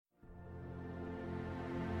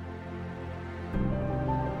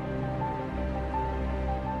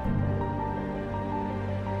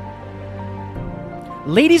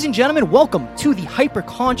Ladies and gentlemen, welcome to the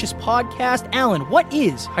Hyperconscious Podcast. Alan, what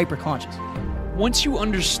is hyperconscious? Once you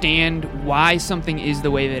understand why something is the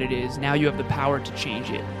way that it is, now you have the power to change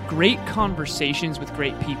it. Great conversations with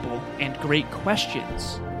great people and great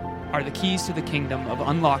questions are the keys to the kingdom of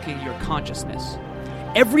unlocking your consciousness.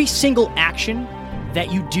 Every single action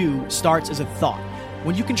that you do starts as a thought.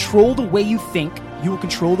 When you control the way you think, you will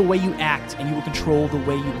control the way you act, and you will control the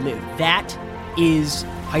way you live. That is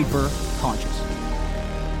hyperconscious.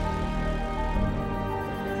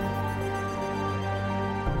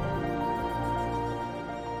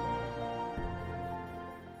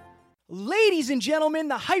 Ladies and gentlemen,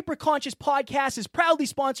 the Hyperconscious Podcast is proudly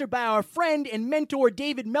sponsored by our friend and mentor,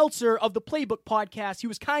 David Meltzer of the Playbook Podcast. He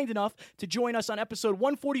was kind enough to join us on episode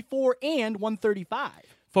 144 and 135.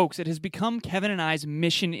 Folks, it has become Kevin and I's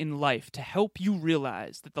mission in life to help you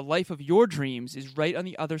realize that the life of your dreams is right on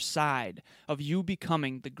the other side of you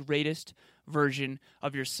becoming the greatest version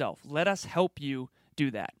of yourself. Let us help you do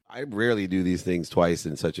that. I rarely do these things twice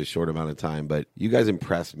in such a short amount of time, but you guys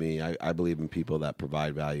impress me. I believe in people that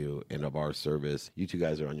provide value and of our service. You two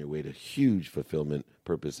guys are on your way to huge fulfillment,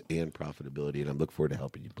 purpose, and profitability, and I look forward to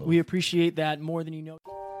helping you both. We appreciate that more than you know.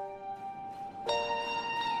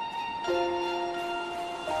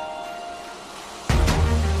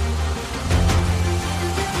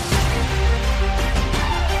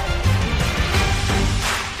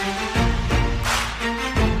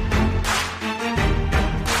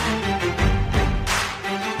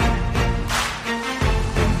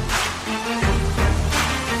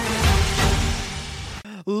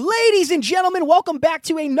 Ladies and gentlemen, welcome back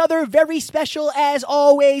to another very special, as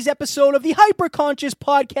always, episode of the Hyperconscious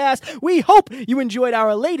Podcast. We hope you enjoyed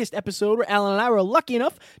our latest episode where Alan and I were lucky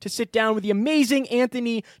enough to sit down with the amazing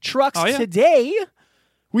Anthony Trucks. Oh, yeah. Today,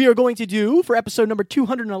 we are going to do, for episode number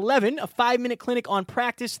 211, a 5-minute clinic on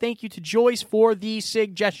practice. Thank you to Joyce for the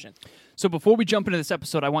suggestion. So before we jump into this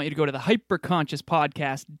episode, I want you to go to the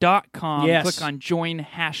hyperconsciouspodcast.com. Yes. Click on join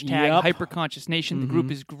hashtag Yep. Hyperconscious Nation. The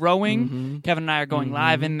group is growing. Kevin and I are going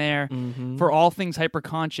live in there. For all things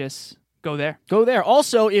hyperconscious, go there. Go there.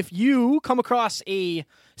 Also, if you come across a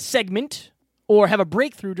segment or have a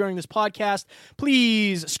breakthrough during this podcast,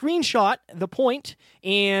 please screenshot the point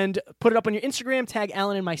and put it up on your Instagram, tag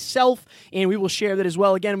Alan and myself, and we will share that as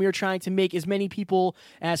well. Again, we are trying to make as many people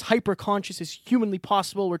as hyper-conscious as humanly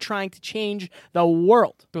possible. We're trying to change the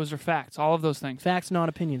world. Those are facts. All of those things. Facts, not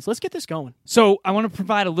opinions. Let's get this going. So I want to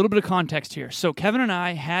provide a little bit of context here. So Kevin and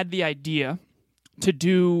I had the idea to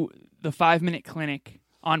do the 5-minute clinic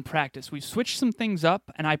on practice. We've switched some things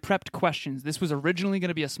up, and I prepped questions. This was originally going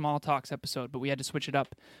to be a small talks episode, but we had to switch it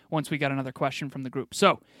up once we got another question from the group.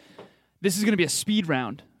 So this is going to be a speed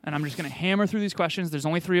round, and I'm just going to hammer through these questions. There's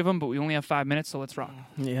only 3 of them, but we only have 5 minutes, so let's rock.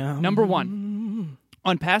 Yeah. Number 1,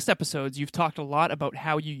 on past episodes, you've talked a lot about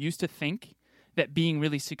how you used to think that being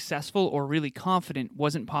really successful or really confident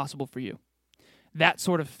wasn't possible for you. That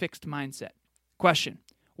sort of fixed mindset. Question,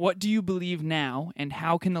 what do you believe now, and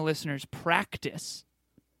how can the listeners practice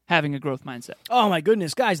having a growth mindset? Oh my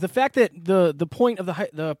goodness, guys! The fact that the point of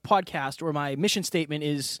the podcast, or my mission statement,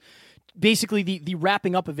 is basically the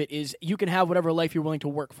wrapping up of it is you can have whatever life you're willing to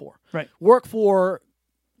work for. Right. Work for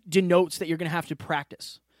denotes that you're going to have to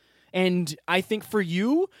practice, and I think for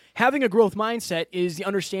you, having a growth mindset is the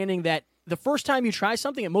understanding that the first time you try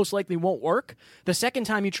something, it most likely won't work. The second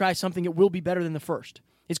time you try something, it will be better than the first.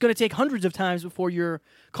 It's going to take hundreds of times before you're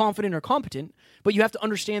confident or competent, but you have to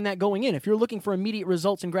understand that going in. If you're looking for immediate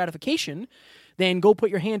results and gratification, then go put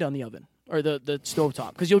your hand on the oven or the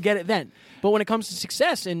stovetop, because you'll get it then. But when it comes to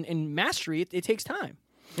success and mastery, it takes time.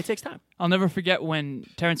 It takes time. I'll never forget when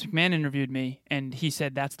Terrence McMahon interviewed me, and he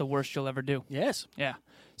said, that's the worst you'll ever do. Yes. Yeah.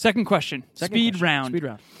 Second question. Speed round. Speed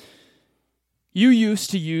round. You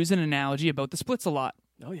used to use an analogy about the splits a lot.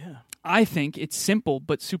 Oh, yeah. I think it's simple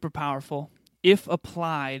but super powerful if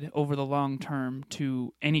applied over the long term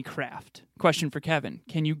to any craft. Question for Kevin.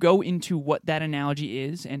 Can you go into what that analogy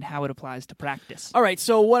is and how it applies to practice? All right,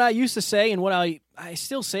 so what I used to say, and what I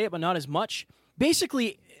still say it, but not as much,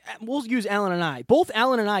 basically, we'll use Alan and I. Both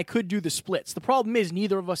Alan and I could do the splits. The problem is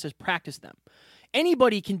neither of us has practiced them.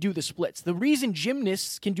 Anybody can do the splits. The reason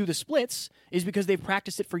gymnasts can do the splits is because they've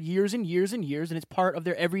practiced it for years and years and years, and it's part of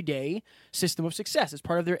their everyday system of success. It's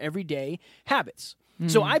part of their everyday habits.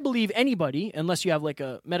 So I believe anybody, unless you have like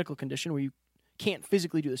a medical condition where you can't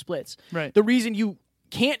physically do the splits, Right. the reason you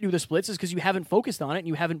can't do the splits is because you haven't focused on it and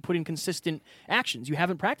you haven't put in consistent actions. You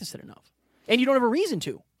haven't practiced it enough. And you don't have a reason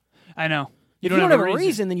to. I know. If you don't have a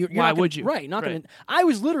reason, then you're Why not gonna, would you? Right. Not Right. going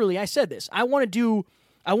to. I said this. I want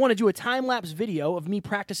to do a time-lapse video of me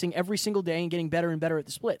practicing every single day and getting better and better at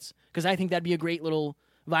the splits, because I think that'd be a great little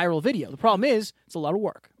viral video. The problem is it's a lot of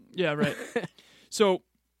work. Yeah, right. So,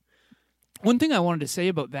 one thing I wanted to say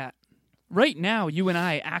about that, right now, you and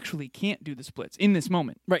I actually can't do the splits in this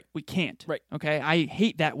moment. Right. We can't. Right. Okay? I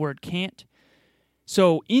hate that word can't.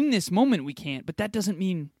 So, in this moment, we can't, but that doesn't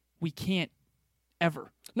mean we can't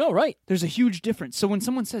ever. No, right. There's a huge difference. So, when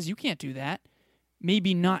someone says you can't do that,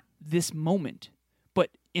 maybe not this moment, but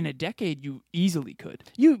in a decade, you easily could.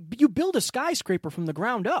 You build a skyscraper from the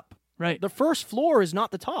ground up. Right. The first floor is not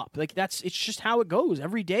the top. Like it's just how it goes.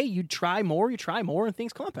 Every day you try more, and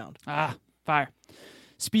things compound. Fire.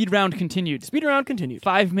 Speed round continued. Speed round continued.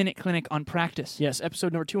 5-minute clinic on practice. Yes,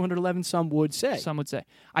 episode number 211, some would say. Some would say.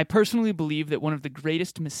 I personally believe that one of the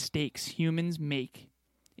greatest mistakes humans make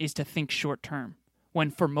is to think short term, when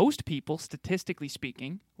for most people, statistically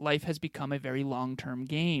speaking, life has become a very long-term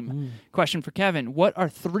game. Question for Kevin. What are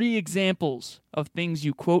 3 examples of things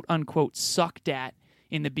you quote-unquote sucked at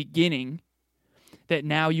in the beginning that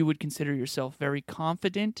now you would consider yourself very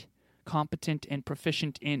confident, competent, and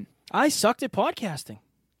proficient in? I sucked at podcasting.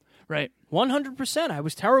 Right. 100%. I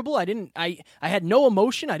was terrible. I had no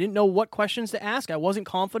emotion. I didn't know what questions to ask. I wasn't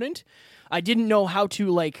confident. I didn't know how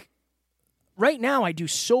to, right now I do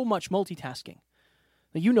so much multitasking.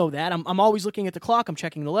 You know that. I'm always looking at the clock. I'm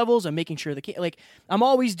checking the levels. I'm making sure I'm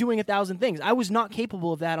always doing 1,000 things. I was not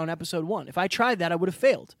capable of that on episode 1. If I tried that, I would have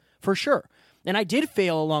failed, for sure. And I did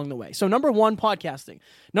fail along the way. So number 1, podcasting.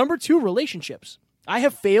 Number 2, relationships. I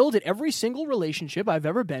have failed at every single relationship I've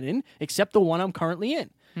ever been in, except the one I'm currently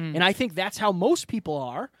in. And I think that's how most people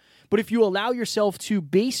are. But if you allow yourself to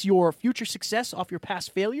base your future success off your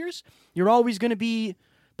past failures, you're always going to be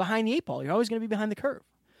behind the 8 ball. You're always going to be behind the curve.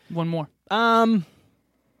 One more.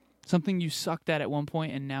 Something you sucked at one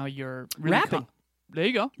point, and now you're really rapping. There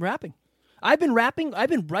you go. Rapping. I've been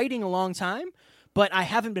writing a long time, but I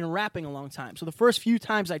haven't been rapping a long time. So the first few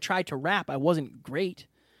times I tried to rap, I wasn't great.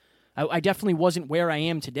 I definitely wasn't where I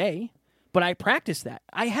am today, but I practiced that.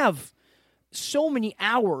 I have so many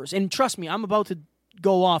hours, and trust me, I'm about to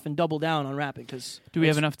go off and double down on rapping. Do we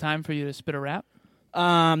have enough time for you to spit a rap?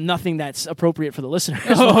 Nothing that's appropriate for the listeners.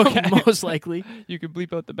 Oh, okay. Most likely. You could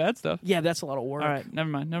bleep out the bad stuff. Yeah, that's a lot of work. All right, never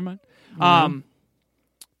mind. Mm-hmm.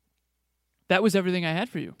 That was everything I had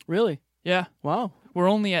for you. Really? Yeah. Wow. We're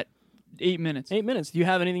only at 8 minutes. 8 minutes. Do you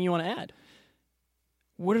have anything you want to add?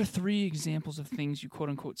 What are 3 examples of things you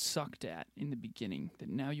quote-unquote sucked at in the beginning that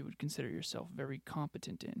now you would consider yourself very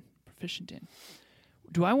competent in, proficient in?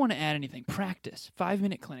 Do I want to add anything? Practice.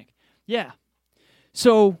 5-minute clinic. Yeah.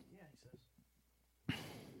 So,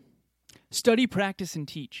 study, practice, and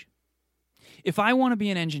teach. If I want to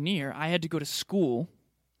be an engineer, I had to go to school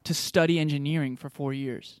to study engineering for 4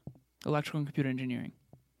 years, electrical and computer engineering.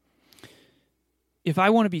 If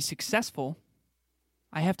I want to be successful,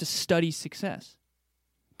 I have to study success.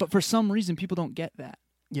 But for some reason, people don't get that.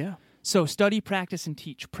 Yeah. So study, practice, and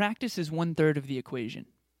teach. Practice is 1/3 of the equation.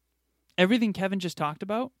 Everything Kevin just talked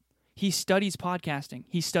about, he studies podcasting.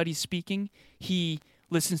 He studies speaking. He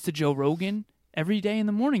listens to Joe Rogan. Every day in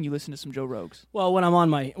the morning, you listen to some Joe Rogs. Well, when I'm on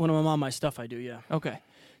my stuff, I do. Yeah. Okay.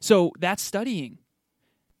 So that's studying.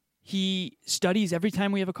 He studies every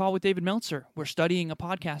time we have a call with David Meltzer. We're studying a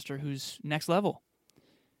podcaster who's next level.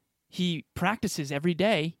 He practices every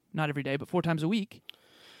day, not every day, but 4 times a week,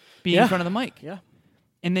 being in front of the mic. Yeah.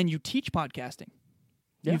 And then you teach podcasting.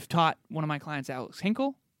 Yeah. You've taught one of my clients, Alex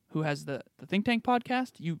Hinkle, who has the Think Tank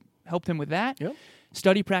podcast. You helped him with that. Yep.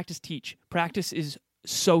 Study, practice, teach. Practice is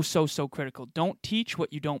so critical. Don't teach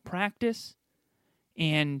what you don't practice,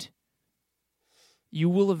 and you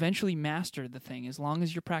will eventually master the thing as long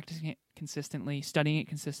as you're practicing it consistently, studying it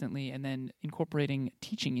consistently, and then incorporating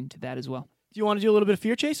teaching into that as well. Do you want to do a little bit of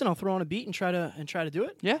fear chasing? I'll throw on a beat and try to do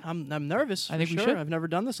it. Yeah. I'm nervous. I think for we sure. should. I've never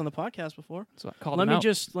done this on the podcast before. So I called Let him me out.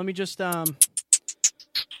 just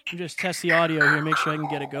test the audio here. Make sure I can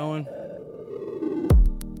get it going.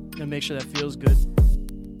 And make sure that feels good.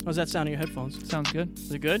 How's that sound in your headphones? Sounds good.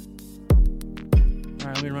 Is it good? All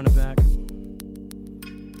right, let me run it back.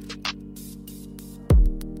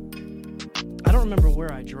 I don't remember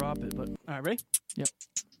where I drop it, but all right, ready? Yep.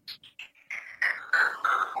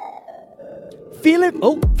 Feel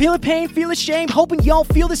it pain, feel it shame, hoping y'all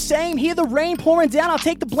feel the same. Hear the rain pouring down, I'll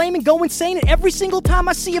take the blame and go insane. And every single time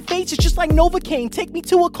I see your face, it's just like Novocaine. Take me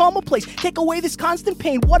to a calmer place, take away this constant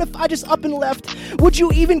pain. What if I just up and left? Would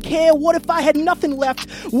you even care? What if I had nothing left?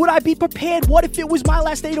 Would I be prepared? What if it was my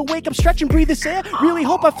last day to wake up, stretch and breathe this air? Really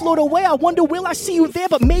hope I float away, I wonder will I see you there?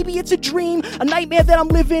 But maybe it's a dream, a nightmare that I'm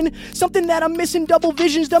living, something that I'm missing. Double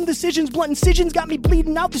visions, dumb decisions, blunt incisions got me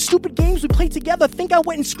bleeding out. The stupid games we played together, think I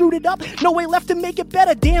went and screwed it up. No way left to make it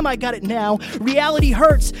better. Damn, I got it now. Reality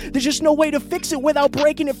hurts. There's just no way to fix it without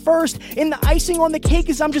breaking it first. And the icing on the cake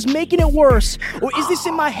is I'm just making it worse. Or is this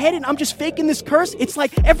in my head and I'm just faking this curse? It's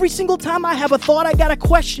like every single time I have a thought, I gotta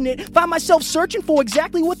question it. Find myself searching for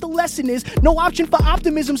exactly what the lesson is. No option for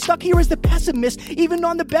optimism, stuck here as the pessimist. Even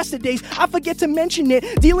on the best of days, I forget to mention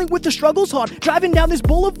it. Dealing with the struggle's hard. Driving down this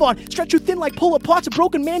boulevard, stretch too thin like pull aparts. A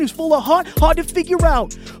broken man who's full of heart. Hard to figure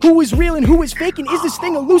out who is real and who is faking. Is this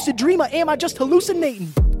thing a lucid dream or am I just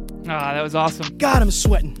hallucinating? Ah, that was awesome. God, I'm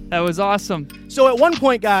sweating. That was awesome. So at one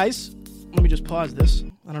point, guys, let me just pause this.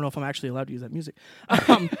 I don't know if I'm actually allowed to use that music.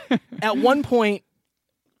 At one point,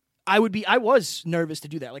 I was nervous to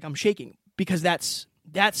do that. Like, I'm shaking because that's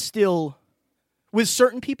still, with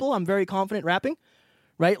certain people, I'm very confident rapping,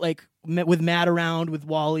 right? Like with Matt around, with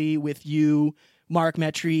Wally, with you, Mark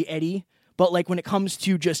Metry, Eddie. But like when it comes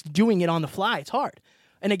to just doing it on the fly, it's hard.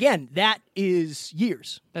 And again, that is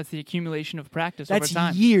years. That's the accumulation of practice That's over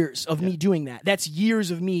time. years of me doing that. That's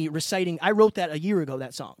years of me reciting. I wrote that a year ago,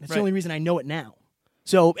 that song. That's the only reason I know it now.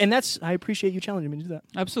 So, and I appreciate you challenging me to do that.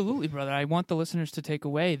 Absolutely, brother. I want the listeners to take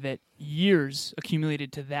away that years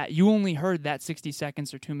accumulated to that. You only heard that 60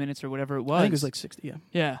 seconds or 2 minutes or whatever it was. I think it was like 60, yeah.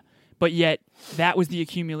 Yeah. But yet, that was the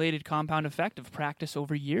accumulated compound effect of practice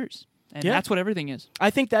over years. And that's what everything is. I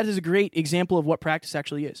think that is a great example of what practice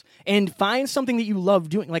actually is. And find something that you love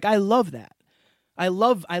doing. Like, I love that. I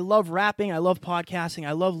love rapping. I love podcasting.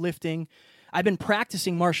 I love lifting. I've been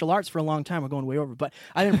practicing martial arts for a long time. We're going way over, but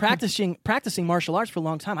I've been practicing martial arts for a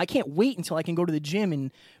long time. I can't wait until I can go to the gym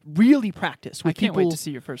and really practice with people. I can't wait to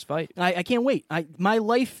see your first fight. I can't wait. My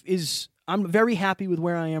life is, I'm very happy with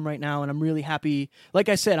where I am right now, and I'm really happy. Like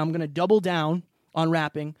I said, I'm going to double down on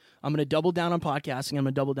rapping. I'm going to double down on podcasting. I'm going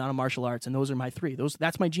to double down on martial arts, and those are my three.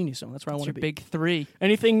 That's my genius zone. That's where I want to be. Big three.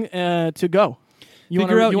 Anything to go? You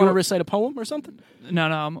want to recite a poem or something?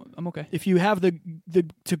 No, I'm okay. If you have the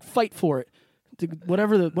to fight for it,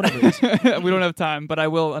 whatever it is. We don't have time, but I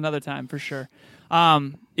will another time for sure.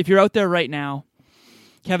 If you're out there right now,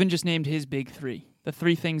 Kevin just named his big three. The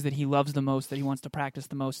three things that he loves the most, that he wants to practice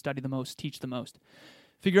the most, study the most, teach the most.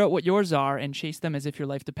 Figure out what yours are and chase them as if your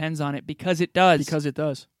life depends on it, because it does. Because it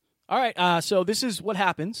does. All right, so this is what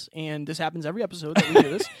happens, and this happens every episode that we do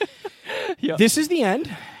this. Yep. This is the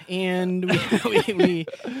end, and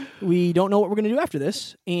we don't know what we're going to do after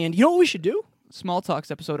this. And you know what we should do? Small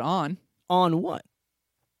Talks episode on what?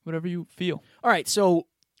 Whatever you feel. All right, so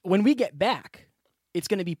when we get back, it's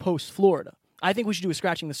going to be post-Florida. I think we should do a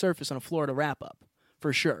Scratching the Surface on a Florida wrap-up,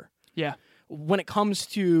 for sure. Yeah. When it comes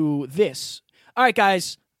to this, all right,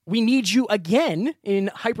 guys, we need you again in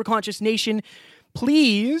Hyperconscious Nation.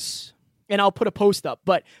 Please, and I'll put a post up,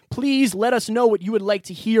 but please let us know what you would like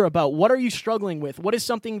to hear about. What are you struggling with? What is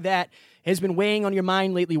something that has been weighing on your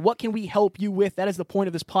mind lately? What can we help you with? That is the point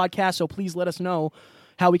of this podcast, so please let us know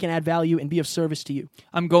how we can add value and be of service to you.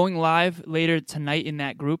 I'm going live later tonight in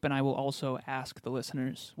that group, and I will also ask the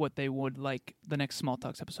listeners what they would like the next Small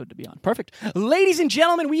Talks episode to be on. Perfect. Ladies and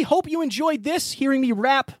gentlemen, we hope you enjoyed this, hearing me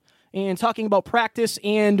rap and talking about practice,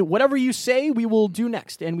 and whatever you say, we will do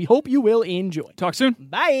next, and we hope you will enjoy. Talk soon.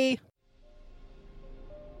 Bye.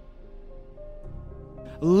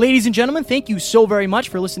 Ladies and gentlemen, thank you so very much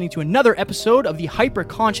for listening to another episode of the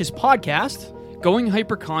Hyperconscious Podcast. Going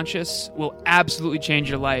hyperconscious will absolutely change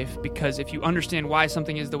your life, because if you understand why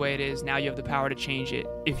something is the way it is, now you have the power to change it.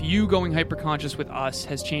 If you going hyperconscious with us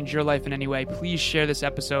has changed your life in any way, please share this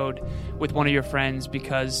episode with one of your friends,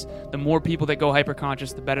 because the more people that go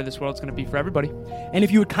hyperconscious, the better this world's going to be for everybody. And if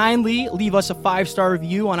you would kindly leave us a 5-star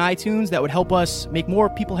review on iTunes, that would help us make more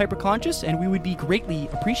people hyperconscious, and we would be greatly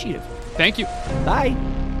appreciative. Thank you. Bye.